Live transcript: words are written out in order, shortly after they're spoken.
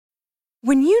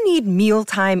When you need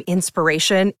mealtime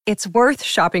inspiration, it's worth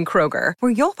shopping Kroger,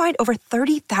 where you'll find over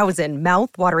 30,000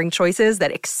 mouth-watering choices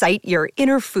that excite your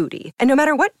inner foodie. And no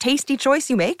matter what tasty choice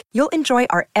you make, you'll enjoy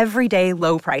our everyday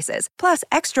low prices, plus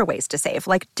extra ways to save,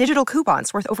 like digital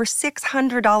coupons worth over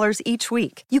 $600 each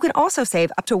week. You can also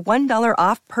save up to $1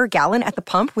 off per gallon at the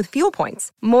pump with fuel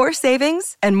points. More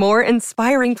savings and more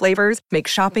inspiring flavors make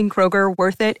shopping Kroger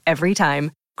worth it every time.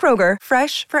 Kroger,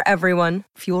 fresh for everyone.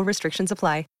 Fuel restrictions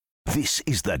apply. This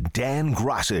is the Dan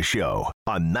Grassa Show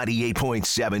on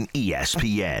 98.7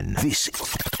 ESPN. This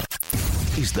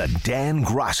is the Dan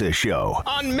Grassa Show.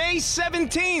 On May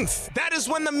 17th, that is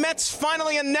when the Mets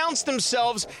finally announced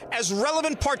themselves as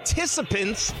relevant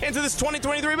participants into this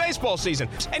 2023 baseball season.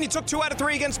 And you took 2 out of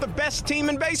 3 against the best team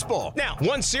in baseball. Now,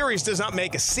 one series does not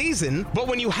make a season, but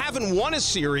when you haven't won a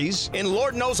series in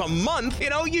Lord knows a month,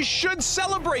 you should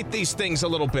celebrate these things a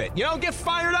little bit. Get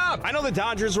fired up. I know the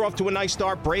Dodgers are off to a nice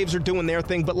start. Braves are doing their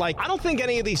thing, but I don't think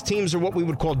any of these teams are what we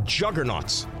would call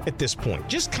juggernauts at this point.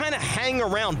 Just kind of hang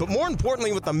around, but more importantly,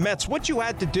 with the Mets, what you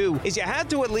had to do is you had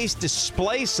to at least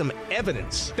display some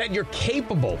evidence that you're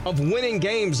capable of winning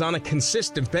games on a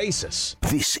consistent basis.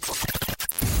 This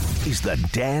is the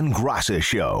Dan Grassa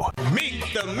Show. Meet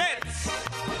the Mets.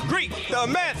 Greet the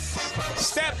Mets.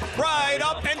 Step right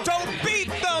up and don't beat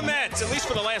the Mets, at least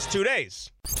for the last 2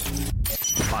 days.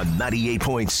 On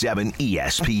 98.7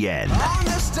 ESPN. On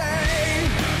this day,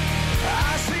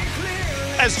 I see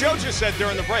clearly. As Joe just said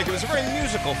during the break, it was a very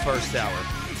musical first hour.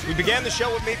 We began the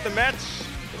show with Meet the Mets,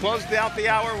 closed out the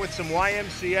hour with some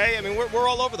YMCA. I mean, we're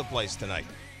all over the place tonight.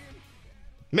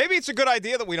 Maybe it's a good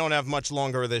idea that we don't have much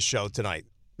longer of this show tonight.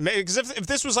 Because if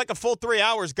this was like a full 3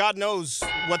 hours, God knows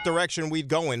what direction we'd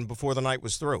go in before the night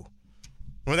was through.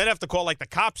 Well, they'd have to call the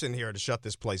cops in here to shut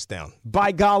this place down.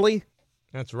 By golly.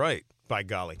 That's right. By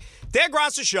golly. Dan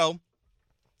Grassa Show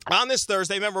on this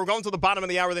Thursday. Remember, we're going to the bottom of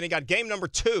the hour. Then you got game number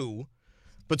 2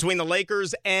 between the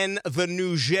Lakers and the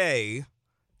New Jay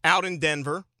out in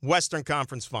Denver, Western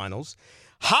Conference Finals.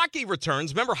 Hockey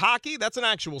returns. Remember hockey? That's an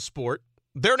actual sport.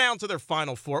 They're down to their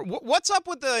Final Four. What's up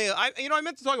with the I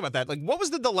meant to talk about that. What was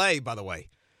the delay, by the way,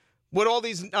 with all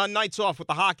these nights off with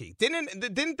the hockey?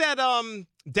 Didn't that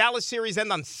Dallas series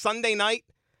end on Sunday night?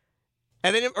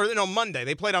 And then, Monday.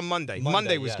 They played on Monday.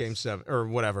 Monday was Game 7 or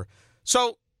whatever.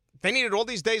 So they needed all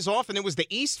these days off, and it was the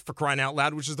East, for crying out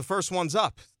loud, which is the first ones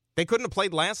up. They couldn't have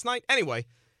played last night? Anyway,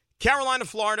 Carolina,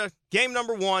 Florida, game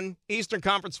number 1, Eastern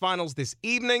Conference Finals this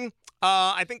evening.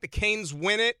 I think the Canes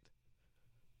win it,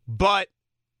 but,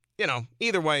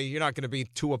 either way, you're not going to be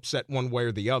too upset one way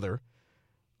or the other.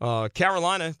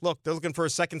 Carolina, look, they're looking for a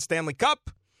second Stanley Cup.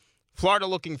 Florida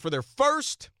looking for their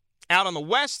first. Out on the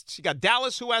West, you got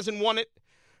Dallas, who hasn't won it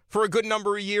for a good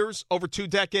number of years, over 2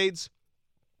 decades.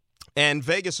 And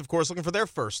Vegas, of course, looking for their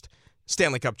first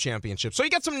Stanley Cup championship. So you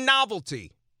got some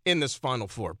novelty in this Final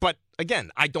Four. But, again,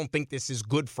 I don't think this is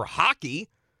good for hockey,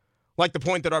 like the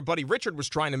point that our buddy Richard was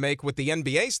trying to make with the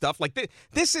NBA stuff.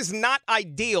 This is not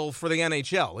ideal for the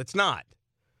NHL. It's not.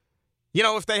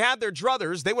 If they had their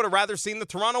druthers, they would have rather seen the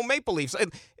Toronto Maple Leafs.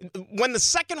 When the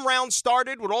second round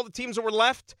started with all the teams that were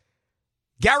left,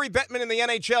 Gary Bettman in the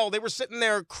NHL, they were sitting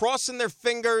there crossing their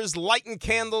fingers, lighting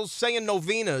candles, saying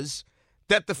novenas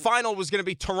that the final was going to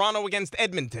be Toronto against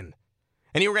Edmonton.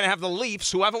 And you were going to have the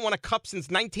Leafs, who haven't won a cup since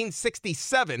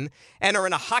 1967 and are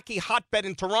in a hockey hotbed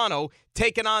in Toronto,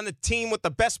 taking on the team with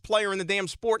the best player in the damn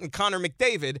sport in Connor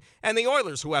McDavid, and the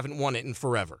Oilers, who haven't won it in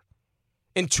forever.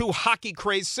 In 2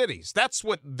 hockey-crazed cities. That's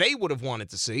what they would have wanted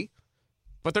to see.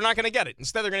 But they're not going to get it.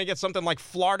 Instead, they're going to get something like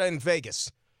Florida and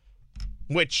Vegas,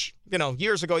 which,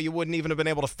 years ago you wouldn't even have been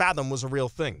able to fathom was a real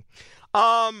thing.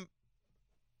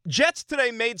 Jets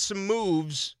today made some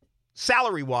moves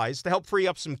salary-wise to help free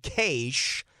up some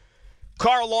cash.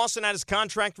 Carl Lawson had his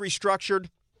contract restructured.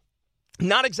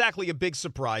 Not exactly a big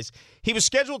surprise. He was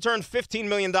scheduled to earn $15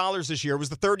 million this year. It was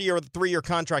the third year of the 3-year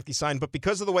contract he signed, but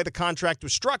because of the way the contract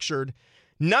was structured,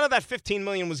 none of that $15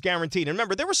 million was guaranteed. And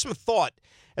remember, there was some thought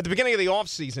at the beginning of the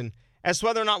offseason as to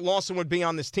whether or not Lawson would be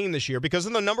on this team this year because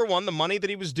of number one, the money that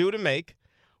he was due to make,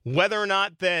 whether or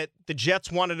not that the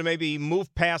Jets wanted to maybe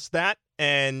move past that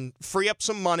and free up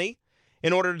some money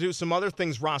in order to do some other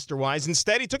things roster-wise.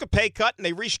 Instead, he took a pay cut, and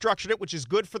they restructured it, which is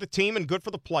good for the team and good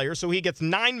for the player. So he gets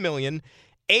 $9 million.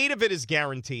 8 of it is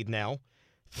guaranteed now.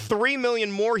 $3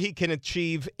 million more he can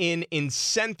achieve in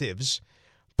incentives.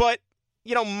 But,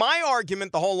 my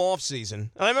argument the whole offseason, and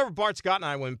I remember Bart Scott and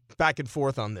I went back and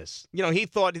forth on this. He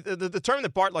thought, the term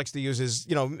that Bart likes to use is,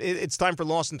 it's time for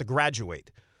Lawson to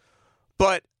graduate.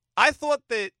 But I thought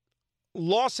that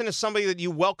Lawson is somebody that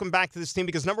you welcome back to this team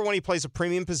because, number one, he plays a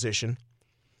premium position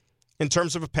in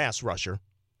terms of a pass rusher.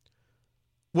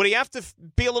 Would he have to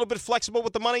be a little bit flexible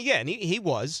with the money? Yeah, and he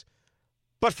was.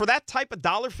 But for that type of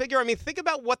dollar figure, I mean, think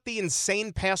about what the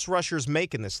insane pass rushers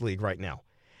make in this league right now.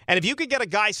 And if you could get a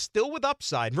guy still with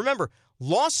upside, remember,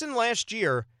 Lawson last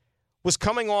year was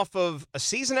coming off of a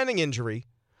season-ending injury,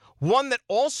 one that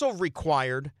also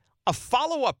required a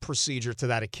follow-up procedure to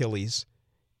that Achilles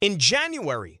in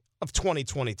January of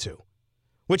 2022,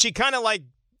 which he kind of like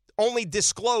only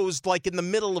disclosed like in the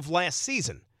middle of last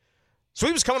season. So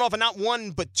he was coming off of not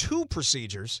one but two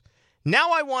procedures.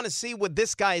 Now I want to see what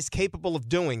this guy is capable of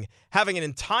doing, having an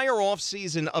entire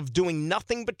offseason of doing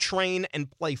nothing but train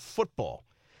and play football.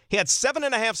 He had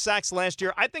 7.5 sacks last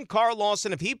year. I think Carl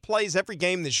Lawson, if he plays every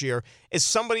game this year, is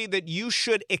somebody that you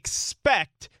should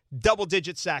expect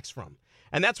double-digit sacks from.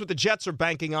 And that's what the Jets are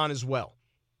banking on as well.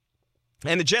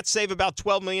 And the Jets save about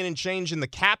 $12 million and change in the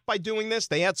cap by doing this.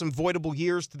 They had some voidable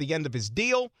years to the end of his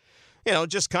deal. You know,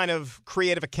 just kind of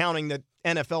creative accounting that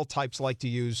NFL types like to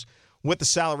use with the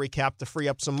salary cap to free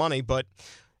up some money. But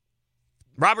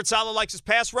Robert Saleh likes his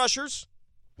pass rushers,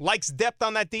 likes depth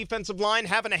on that defensive line.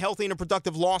 Having a healthy and a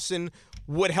productive Lawson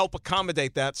would help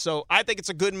accommodate that. So I think it's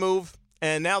a good move.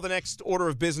 And now the next order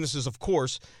of business is, of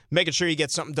course, making sure you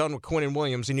get something done with Quinnen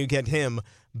Williams and you get him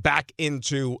back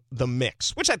into the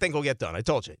mix, which I think will get done. I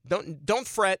told you. Don't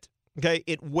fret, okay?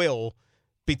 It will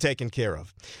be taken care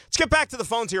of. Let's get back to the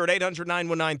phones here at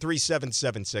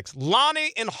 800-919-3776.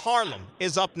 Lonnie in Harlem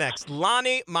is up next.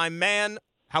 Lonnie, my man,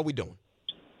 how we doing?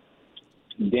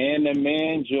 Dan the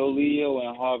man, Joe Leo,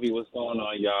 and Harvey, what's going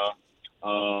on, y'all?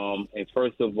 And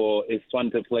first of all, it's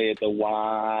fun to play at the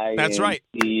Y. That's right.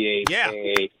 Yeah.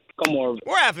 Come on.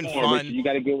 We're having fun. Richard. You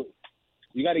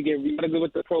gotta get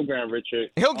with the program,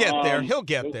 Richard. He'll get there. He'll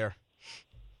get there.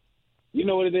 You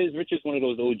know what it is? Richard's one of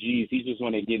those OGs. He just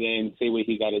want to get in, say what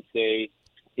he got to say,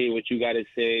 hear what you got to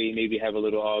say, maybe have a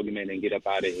little argument and get up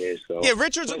out of here. So yeah,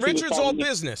 Richard's all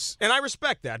business, and I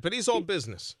respect that, but he's all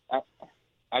business.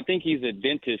 I think he's a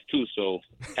dentist, too, so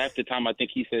half the time I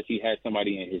think he says he has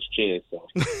somebody in his chair. So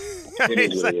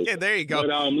yeah, there you go.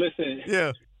 But listen.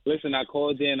 Yeah. Listen, I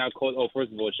called in.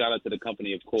 First of all, shout out to the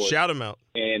company, of course. Shout him out.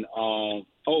 And, I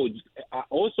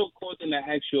also called in to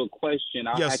ask you a question.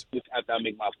 I'll ask this after I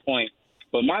make my point.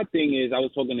 But my thing is, I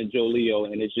was talking to Joe Leo,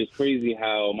 and it's just crazy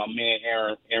how my man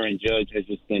Aaron Judge has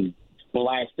just been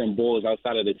blasting balls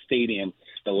outside of the stadium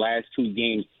the last two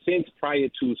games since prior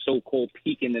to so-called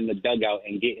peeking in the dugout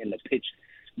and getting the pitch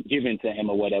given to him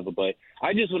or whatever. But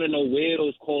I just want to know where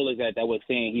those callers at that were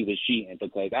saying he was cheating,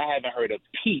 because I haven't heard a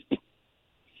peep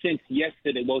since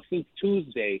yesterday. Well, since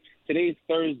Tuesday. Today's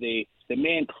Thursday. The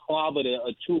man clobbered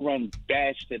a two-run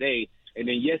bash today, and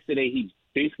then yesterday he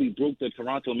basically broke the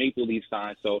Toronto Maple Leafs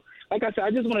sign. So, like I said,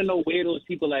 I just want to know where those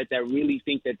people at that really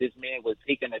think that this man was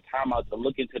taking the time out to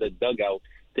look into the dugout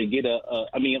to get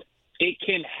I mean, it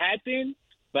can happen,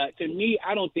 but to me,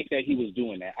 I don't think that he was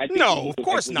doing that. No, of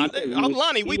course not.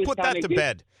 Lonnie, we put that to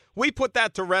bed. We put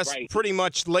that to rest pretty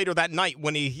much later that night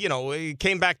when he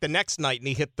came back the next night and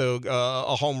he hit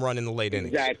a home run in the late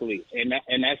innings. Exactly, and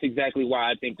that's exactly why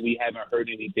I think we haven't heard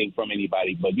anything from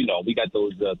anybody. But, we got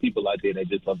those people out there that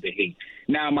just love to hate.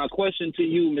 Now, my question to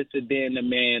you, Mr. Dan the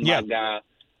Man, my guy,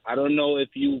 I don't know if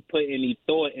you put any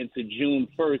thought into June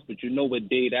 1st, but you know what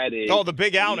day that is. Oh, the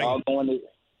big outing.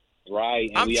 Right,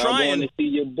 and we are going to see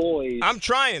your boys. I'm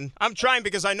trying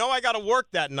because I know I got to work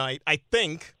that night, I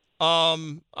think.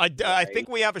 I think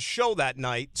we have a show that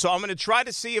night, so I'm going to try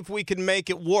to see if we can make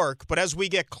it work. But as we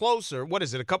get closer, what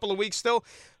is it, a couple of weeks still?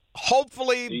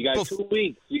 Hopefully. So you got 2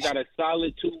 weeks. You got a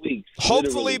solid 2 weeks.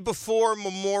 Hopefully before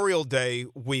Memorial Day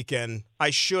weekend, I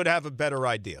should have a better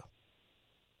idea.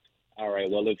 All right.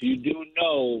 Well, if you do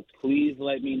know, please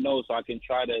let me know so I can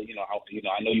try to,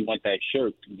 I know you want that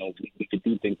shirt. We could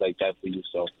do things like that for you.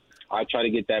 So I'll try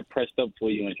to get that pressed up for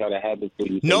you and try to have it for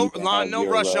you. No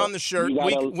rush on the shirt.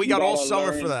 We got all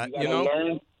summer for that,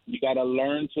 You got to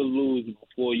learn to lose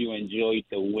before you enjoy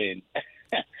the win.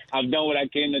 I've done what I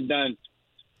came to done.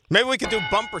 Maybe we could do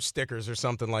bumper stickers or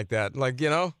something like that.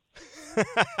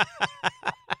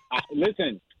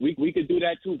 Listen, we could do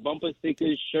that too. Bumper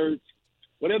stickers, shirts.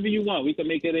 Whatever you want. We could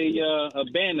make it a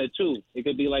banner, too. It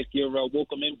could be like your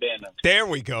welcome in banner. There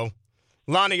we go.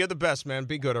 Lonnie, you're the best, man.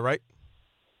 Be good, all right?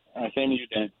 Same to you,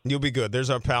 Dan. You'll be good.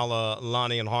 There's our pal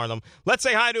Lonnie in Harlem. Let's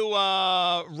say hi to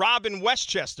Rob in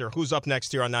Westchester, who's up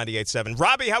next here on 98.7.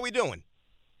 Robbie, how we doing?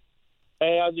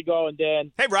 Hey, how's it going,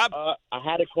 Dan? Hey, Rob. I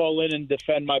had to call in and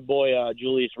defend my boy,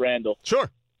 Julius Randle. Sure.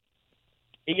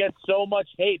 He gets so much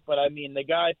hate, but, the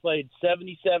guy played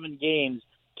 77 games,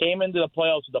 came into the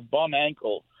playoffs with a bum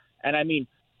ankle, and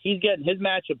he's getting his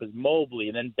matchup is Mobley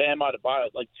and then Bam Adebayo,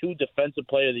 like two Defensive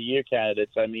Player of the Year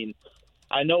candidates.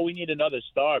 I know we need another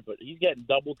star, but he's getting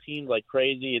double teamed like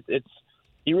crazy.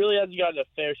 He really hasn't gotten a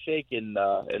fair shake in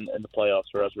the playoffs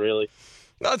for us, really.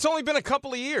 No, it's only been a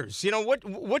couple of years. You know,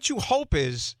 what you hope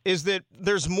is that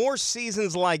there's more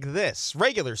seasons like this,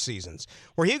 regular seasons,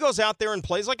 where he goes out there and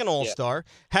plays like an all-star,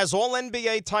 has all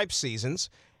NBA type seasons,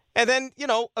 and then, you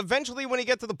know, eventually when you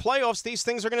get to the playoffs, these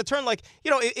things are going to turn. Like, you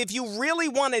know, if you really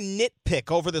want to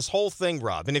nitpick over this whole thing,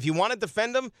 Rob, and if you want to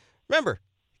defend him, remember,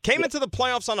 came into the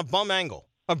playoffs on a bum ankle,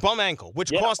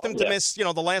 which cost him to miss, you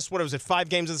know, the last, 5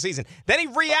 games of the season. Then he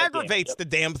re-aggravates the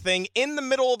damn thing in the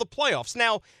middle of the playoffs.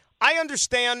 Now, I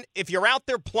understand if you're out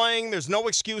there playing, there's no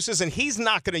excuses, and he's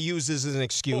not going to use this as an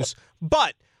excuse.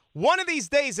 But one of these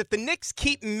days, if the Knicks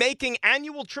keep making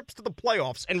annual trips to the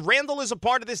playoffs and Randall is a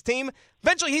part of this team,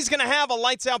 eventually he's going to have a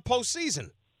lights-out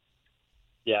postseason.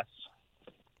 Yes.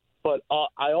 But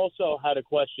I also had a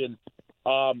question.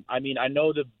 I mean, I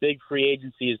know the big free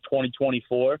agency is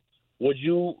 2024. Would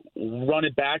you run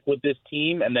it back with this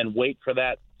team and then wait for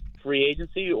that free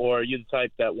agency, or are you the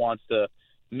type that wants to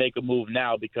make a move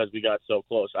now because we got so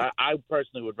close? I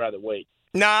personally would rather wait.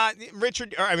 Nah,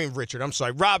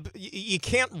 Rob, you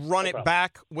can't run it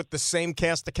back with the same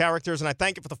cast of characters, and I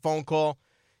thank you for the phone call.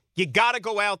 You got to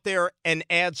go out there and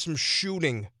add some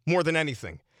shooting more than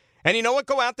anything. And you know what?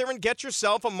 Go out there and get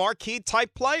yourself a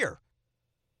marquee-type player.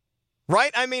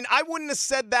 Right? I mean, I wouldn't have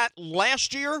said that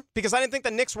last year because I didn't think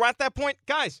the Knicks were at that point.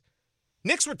 Guys,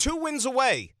 Knicks were 2 wins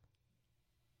away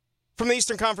from the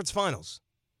Eastern Conference Finals.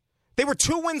 They were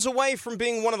 2 wins away from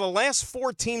being one of the last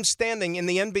 4 teams standing in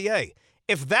the NBA.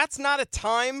 If that's not a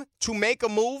time to make a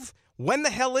move, when the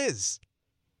hell is?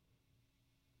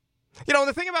 You know,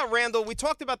 the thing about Randall, we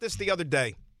talked about this the other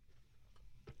day.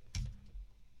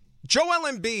 Joel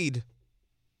Embiid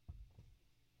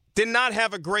did not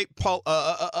have a great, from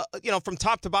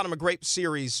top to bottom, a great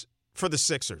series for the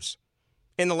Sixers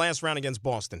in the last round against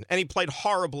Boston. And he played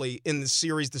horribly in the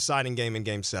series deciding game in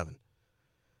Game 7.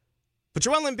 But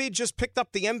Joel Embiid just picked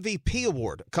up the MVP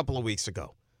award a couple of weeks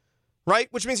ago, right?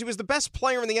 Which means he was the best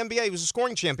player in the NBA. He was a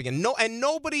scoring champion.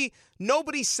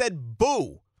 Nobody said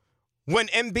boo when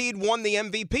Embiid won the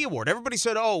MVP award. Everybody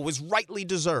said, oh, it was rightly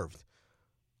deserved.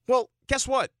 Well, guess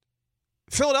what?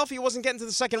 Philadelphia wasn't getting to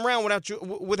the second round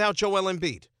without Joel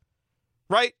Embiid,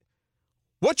 right?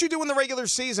 What you do in the regular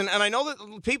season, and I know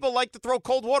that people like to throw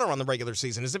cold water on the regular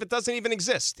season as if it doesn't even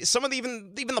exist. Some of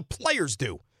even the players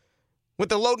do. With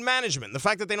the load management, the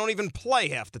fact that they don't even play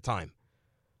half the time.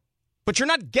 But you're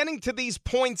not getting to these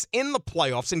points in the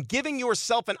playoffs and giving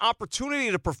yourself an opportunity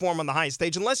to perform on the highest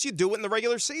stage unless you do it in the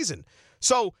regular season.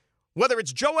 So whether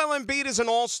it's Joel Embiid as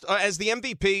as the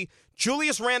MVP,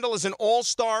 Julius Randle as an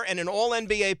all-star and an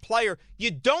all-NBA player, you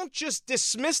don't just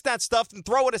dismiss that stuff and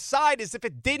throw it aside as if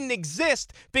it didn't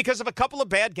exist because of a couple of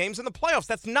bad games in the playoffs.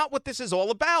 That's not what this is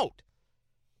all about.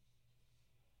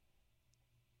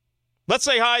 Let's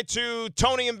say hi to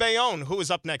Tony in Bayonne, who is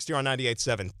up next here on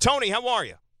 98.7. Tony, how are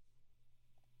you?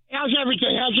 How's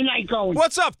everything? How's your night going?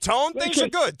 What's up, Tone? Things are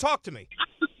good. Talk to me.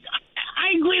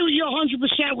 I agree with you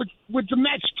 100% with the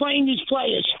Mets playing these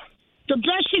players. The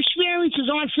best experience is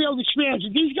on-field experience.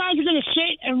 If these guys are going to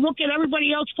sit and look at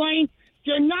everybody else playing,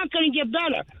 they're not going to get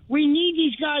better. We need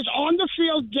these guys on the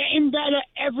field getting better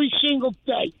every single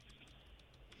day.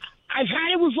 I've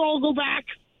had it with Vogelback.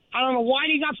 I don't know why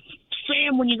they got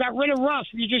Sam when you got rid of Ruff.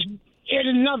 You just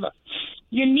added another.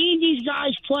 You need these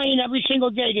guys playing every single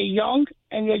day. They're young,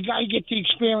 and they got to get the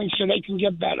experience so they can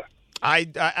get better.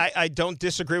 I don't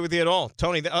disagree with you at all,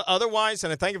 Tony. Otherwise,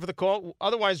 and I thank you for the call,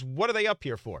 otherwise, what are they up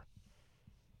here for?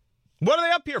 What are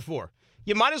they up here for?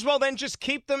 You might as well then just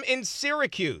keep them in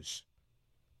Syracuse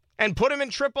and put them in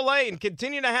AAA and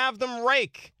continue to have them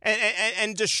rake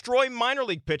and destroy minor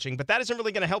league pitching. But that isn't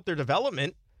really going to help their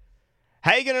development.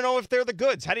 How are you going to know if they're the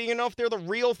goods? How are you going to know if they're the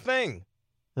real thing?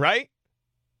 Right?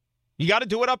 You got to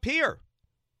do it up here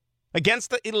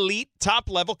against the elite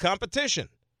top-level competition.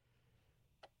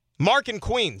 Mark in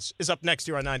Queens is up next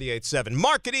here on 98.7.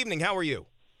 Mark, good evening. How are you?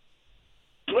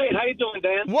 Great. How you doing,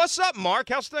 Dan? What's up, Mark?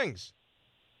 How's things?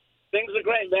 Things are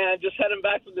great, man. Just heading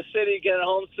back from the city, getting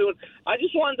home soon. I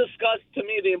just want to discuss, to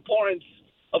me, the importance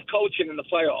of coaching in the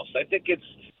playoffs. I think it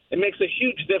makes a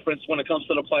huge difference when it comes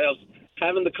to the playoffs,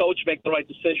 having the coach make the right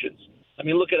decisions. I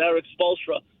mean, look at Eric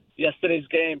Spoelstra, yesterday's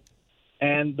game.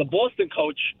 And the Boston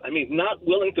coach, not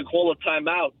willing to call a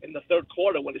timeout in the third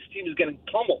quarter when his team is getting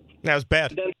pummeled. That was bad.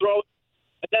 And then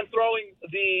throwing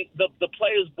the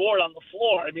players' board on the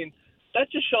floor.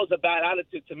 That just shows a bad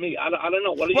attitude to me. I don't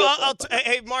know. What are you?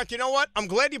 Hey, Mark, you know what? I'm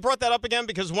glad you brought that up again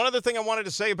because one other thing I wanted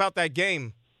to say about that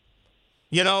game,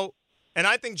 and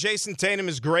I think Jason Tatum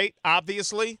is great,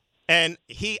 obviously, And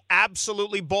he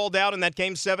absolutely balled out in that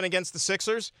Game 7 against the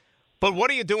Sixers. But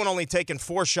what are you doing only taking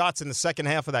 4 shots in the second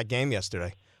half of that game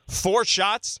yesterday? 4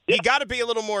 shots? You got to be a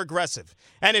little more aggressive.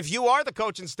 And if you are the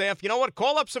coaching staff, you know what?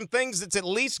 Call up some things that's at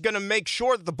least going to make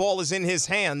sure that the ball is in his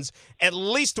hands, at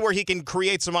least where he can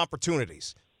create some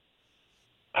opportunities.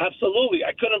 Absolutely.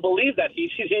 I couldn't believe that he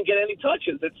didn't get any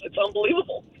touches. It's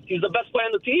unbelievable. He's the best player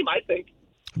on the team, I think.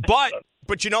 But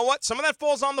you know what? Some of that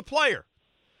falls on the player.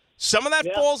 Some of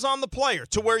that falls on the player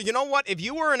to where, you know what, if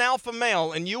you were an alpha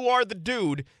male and you are the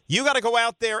dude, you got to go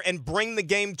out there and bring the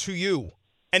game to you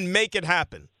and make it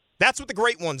happen. That's what the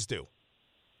great ones do.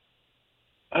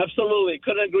 Absolutely.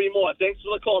 Couldn't agree more. Thanks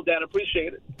for the call, Dan.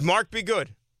 Appreciate it. Mark, be good.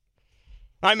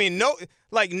 I mean,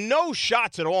 no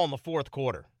shots at all in the fourth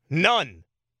quarter. None.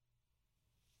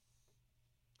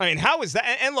 I mean, how is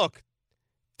that? And look,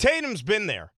 Tatum's been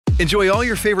there. Enjoy all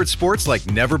your favorite sports like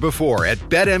never before at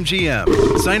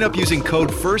BetMGM. Sign up using code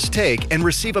FIRSTTAKE and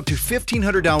receive up to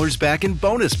 $1,500 back in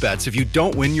bonus bets if you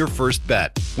don't win your first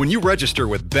bet. When you register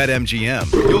with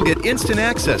BetMGM, you'll get instant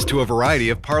access to a variety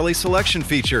of parlay selection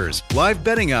features, live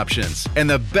betting options, and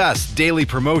the best daily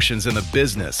promotions in the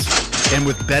business. And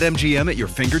with BetMGM at your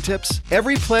fingertips,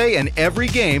 every play and every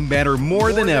game matter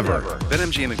more than ever.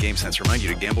 BetMGM and GameSense remind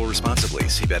you to gamble responsibly.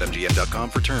 See BetMGM.com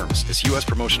for terms. This U.S.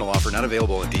 promotional offer not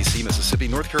available in D.C., Mississippi,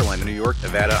 North Carolina, New York,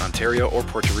 Nevada, Ontario, or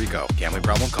Puerto Rico. Gambling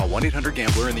problem? Call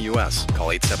 1-800-GAMBLER in the U.S. Call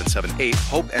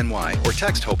 877-8-HOPE-NY or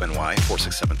text HOPE-NY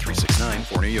 467-369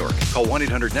 for New York. Call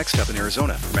 1-800-NEXT-STEP in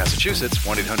Arizona. For Massachusetts,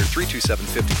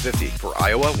 1-800-327-5050. For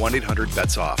Iowa,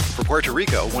 1-800-BETS-OFF. For Puerto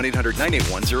Rico,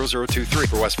 1-800-981-0023.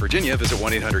 For West Virginia, visit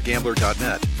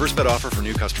 1-800-GAMBLER.net. First bet offer for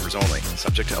new customers only.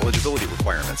 Subject to eligibility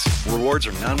requirements. Rewards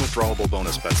are non-withdrawable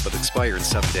bonus bets that expire in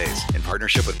 7 days. In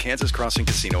partnership with Kansas Crossing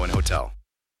Casino and Hotel.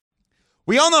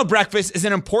 We all know breakfast is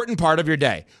an important part of your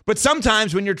day, but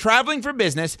sometimes when you're traveling for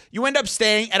business, you end up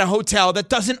staying at a hotel that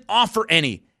doesn't offer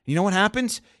any. You know what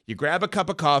happens? You grab a cup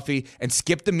of coffee and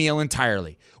skip the meal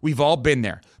entirely. We've all been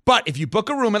there. But if you book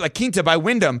a room at La Quinta by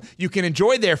Wyndham, you can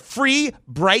enjoy their free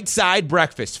Bright Side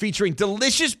breakfast featuring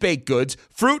delicious baked goods,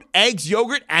 fruit, eggs,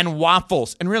 yogurt, and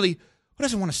waffles. And really, who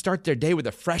doesn't want to start their day with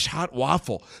a fresh, hot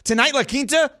waffle? Tonight, La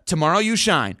Quinta, tomorrow you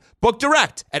shine. Book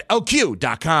direct at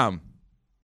LQ.com.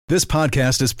 This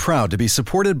podcast is proud to be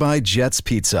supported by Jets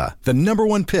Pizza, the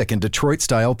 #1 pick in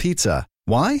Detroit-style pizza.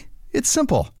 Why? It's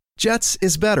simple. Jets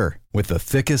is better. With the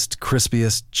thickest,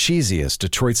 crispiest, cheesiest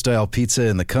Detroit-style pizza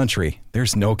in the country,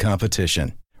 there's no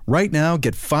competition. Right now,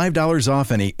 get $5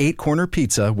 off any 8-corner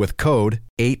pizza with code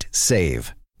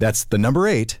 8SAVE. That's the number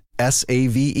 8,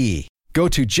 S-A-V-E. Go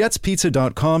to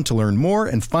jetspizza.com to learn more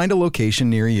and find a location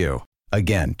near you.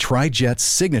 Again, try Jet's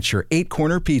signature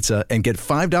 8-corner pizza and get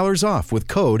 $5 off with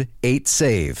code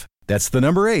 8SAVE. That's the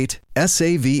number 8,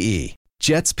 S-A-V-E.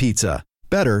 Jet's Pizza.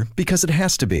 Better because it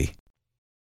has to be.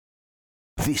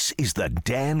 This is the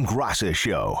Dan Graca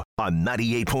Show on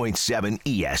 98.7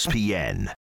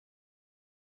 ESPN.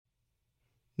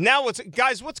 Now,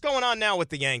 what's going on now with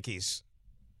the Yankees?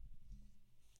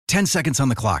 10 seconds on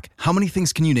the clock. How many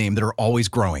things can you name that are always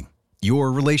growing?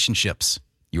 Your relationships,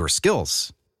 your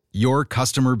skills, your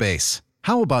customer base.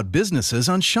 How about businesses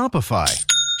on Shopify?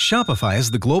 Shopify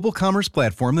is the global commerce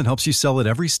platform that helps you sell at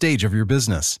every stage of your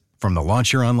business. From the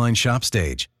launch your online shop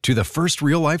stage, to the first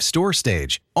real-life store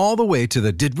stage, all the way to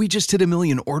the did we just hit 1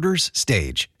 million orders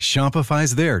stage.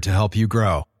 Shopify's there to help you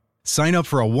grow. Sign up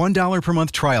for a $1 per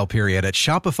month trial period at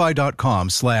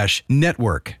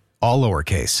shopify.com/network, all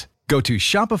lowercase. Go to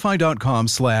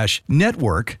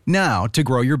shopify.com/network now to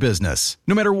grow your business,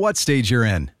 no matter what stage you're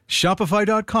in.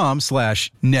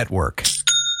 Shopify.com/network.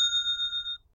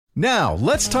 Now,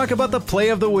 let's talk about the play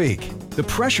of the week. The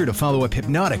pressure to follow up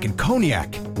Hypnotic and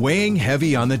Cognac, weighing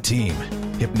heavy on the team.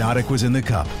 Hypnotic was in the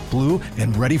cup, blue,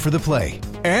 and ready for the play.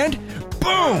 And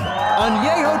boom!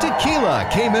 Añejo Tequila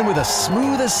came in with a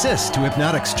smooth assist to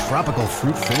Hypnotic's tropical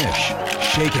fruit finish.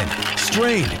 Shaken,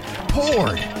 strained,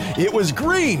 poured. It was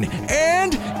green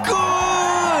and good!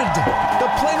 The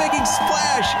playmaking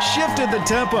splash shifted the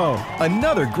tempo.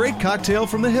 Another great cocktail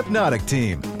from the Hypnotic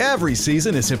team. Every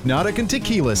season is Hypnotic and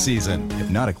Tequila season.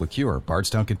 Hypnotic Liqueur,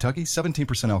 Bardstown, Kentucky,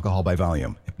 17% alcohol by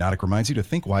volume. Hypnotic reminds you to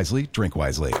think wisely, drink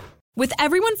wisely. With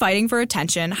everyone fighting for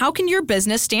attention, how can your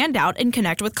business stand out and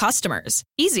connect with customers?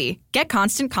 Easy. Get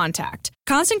Constant Contact.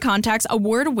 Constant Contact's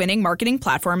award-winning marketing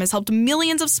platform has helped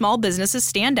millions of small businesses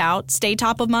stand out, stay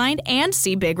top of mind, and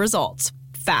see big results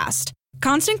fast.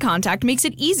 Constant Contact makes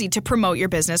it easy to promote your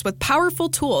business with powerful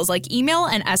tools like email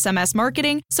and SMS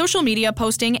marketing, social media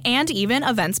posting, and even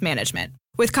events management.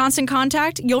 With Constant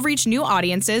Contact, you'll reach new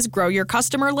audiences, grow your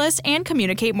customer list, and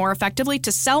communicate more effectively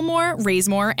to sell more, raise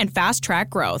more, and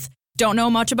fast-track growth. Don't know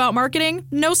much about marketing?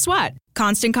 No sweat.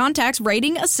 Constant Contact's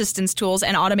writing assistance tools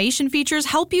and automation features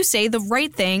help you say the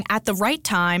right thing at the right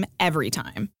time, every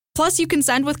time. Plus, you can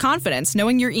send with confidence,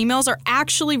 knowing your emails are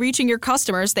actually reaching your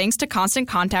customers thanks to Constant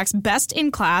Contact's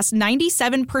best-in-class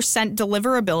 97%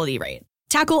 deliverability rate.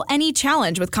 Tackle any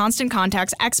challenge with Constant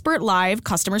Contact's expert live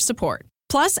customer support.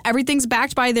 Plus, everything's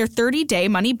backed by their 30-day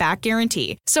money-back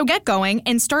guarantee. So get going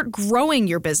and start growing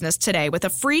your business today with a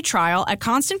free trial at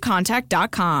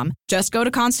ConstantContact.com. Just go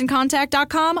to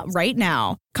ConstantContact.com right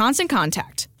now. Constant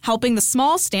Contact, helping the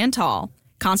small stand tall.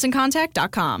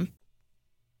 ConstantContact.com.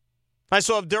 I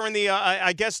saw during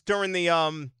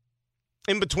the,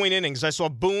 in between innings, I saw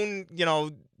Boone,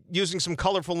 using some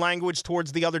colorful language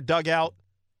towards the other dugout.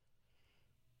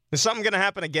 Is something going to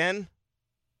happen again?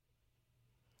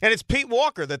 And it's Pete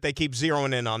Walker that they keep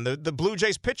zeroing in on, the Blue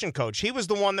Jays pitching coach. He was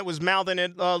the one that was mouthing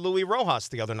at Luis Rojas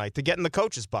the other night to get in the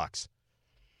coach's box.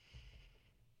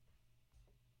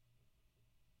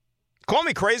 Call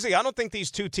me crazy. I don't think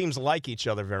these two teams like each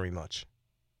other very much.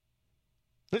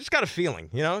 I just got a feeling,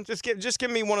 Just give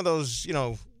me one of those,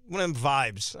 one of them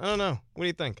vibes. I don't know. What do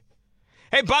you think?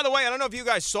 Hey, by the way, I don't know if you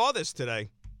guys saw this today.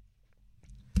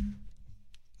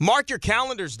 Mark your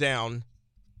calendars down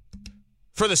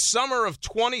for the summer of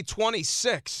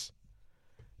 2026,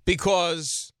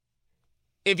 because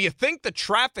if you think the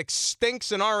traffic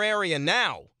stinks in our area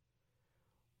now,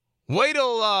 wait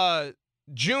till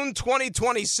June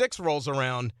 2026 rolls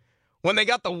around when they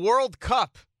got the World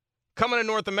Cup coming to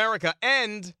North America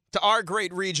and to our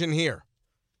great region here.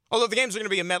 Although the games are going to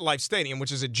be at MetLife Stadium,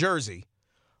 which is at Jersey.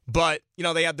 But,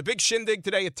 they had the big shindig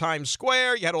today at Times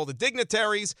Square. You had all the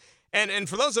dignitaries. And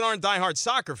for those that aren't diehard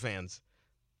soccer fans,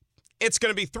 it's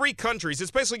going to be 3 countries. It's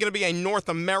basically going to be a North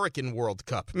American World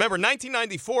Cup. Remember,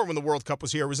 1994, when the World Cup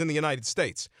was here, it was in the United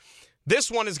States. This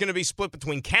one is going to be split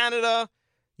between Canada,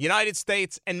 United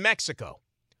States, and Mexico.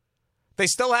 They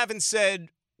still haven't said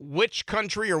which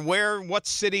country or what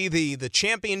city the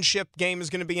championship game is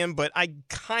going to be in, but I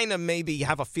kind of maybe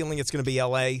have a feeling it's going to be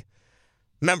L.A.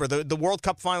 Remember, the World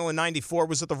Cup final in 94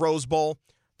 was at the Rose Bowl.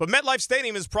 But MetLife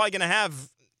Stadium is probably going to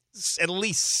have at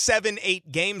least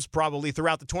 7-8 games probably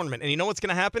throughout the tournament. And you know what's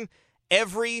going to happen?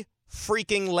 Every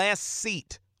freaking last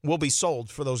seat will be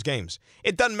sold for those games.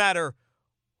 It doesn't matter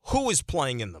who is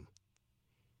playing in them.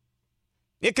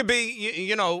 It could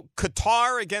be,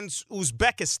 Qatar against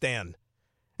Uzbekistan,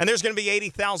 and there's going to be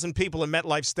 80,000 people in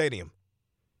MetLife Stadium.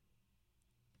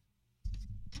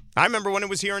 I remember when it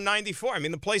was here in 94. I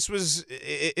mean, the place was,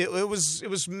 it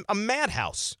was a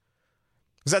madhouse,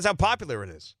 because that's how popular it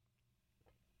is.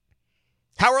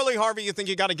 How early, Harvey, you think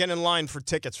you got to get in line for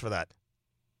tickets for that?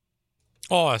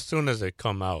 Oh, as soon as they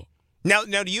come out. Now,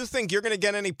 do you think you're going to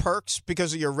get any perks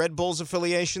because of your Red Bulls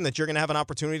affiliation, that you're going to have an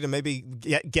opportunity to maybe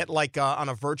get like on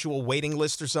a virtual waiting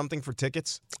list or something for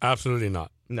tickets? Absolutely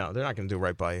not. No, they're not going to do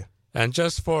right by you. And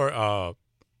just for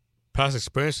past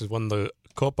experiences, when the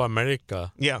Copa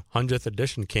America 100th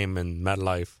edition came in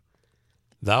MetLife,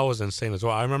 that was insane as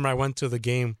well. I remember I went to the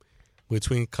game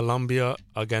between Colombia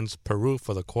against Peru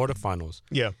for the quarterfinals.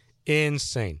 Yeah.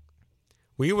 Insane.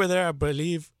 We were there, I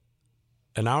believe,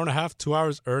 an hour and a half, 2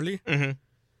 hours early. Mm-hmm.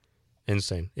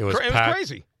 Insane. It was packed. It was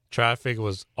crazy. Traffic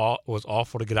was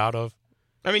awful to get out of.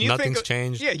 I mean, nothing's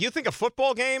changed. Yeah, you think a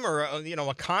football game or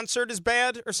a concert is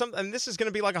bad or something, and this is going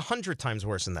to be like 100 times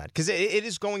worse than that, because it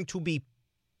is going to be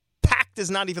packed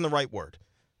is not even the right word.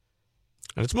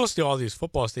 And it's mostly all these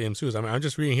football stadiums, too. I mean, I'm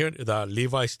just reading here that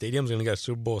Levi Stadium's going to get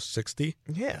Super Bowl 60.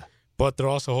 Yeah. But they're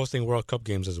also hosting World Cup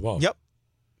games as well. Yep.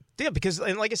 Yeah, because,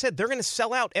 and like I said, they're going to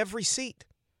sell out every seat.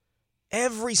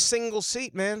 Every single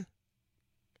seat, man.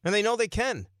 And they know they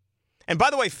can. And by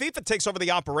the way, FIFA takes over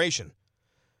the operation.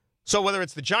 So whether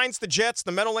it's the Giants, the Jets,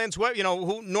 the Meadowlands,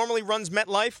 who normally runs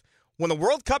MetLife, when the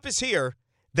World Cup is here,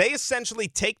 they essentially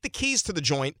take the keys to the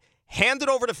joint, hand it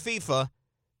over to FIFA,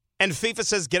 and FIFA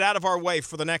says, get out of our way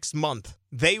for the next month.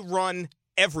 They run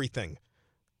everything.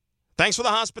 Thanks for the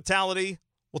hospitality.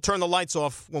 We'll turn the lights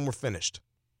off when we're finished.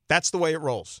 That's the way it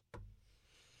rolls.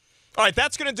 All right,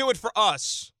 that's going to do it for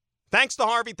us. Thanks to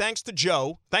Harvey. Thanks to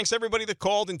Joe. Thanks to everybody that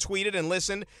called and tweeted and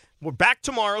listened. We're back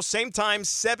tomorrow, same time,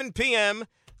 7 p.m.,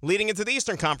 leading into the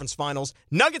Eastern Conference Finals.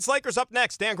 Nuggets-Lakers up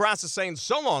next. Dan Grass is saying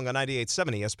so long on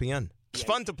 98.7 ESPN. It's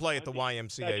fun to play at the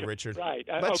YMCA, Richard. Right.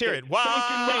 Let's hear it.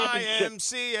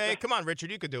 YMCA. Come on,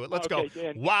 Richard. You could do it. Let's go.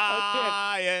 Dan.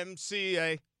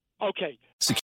 YMCA. Okay.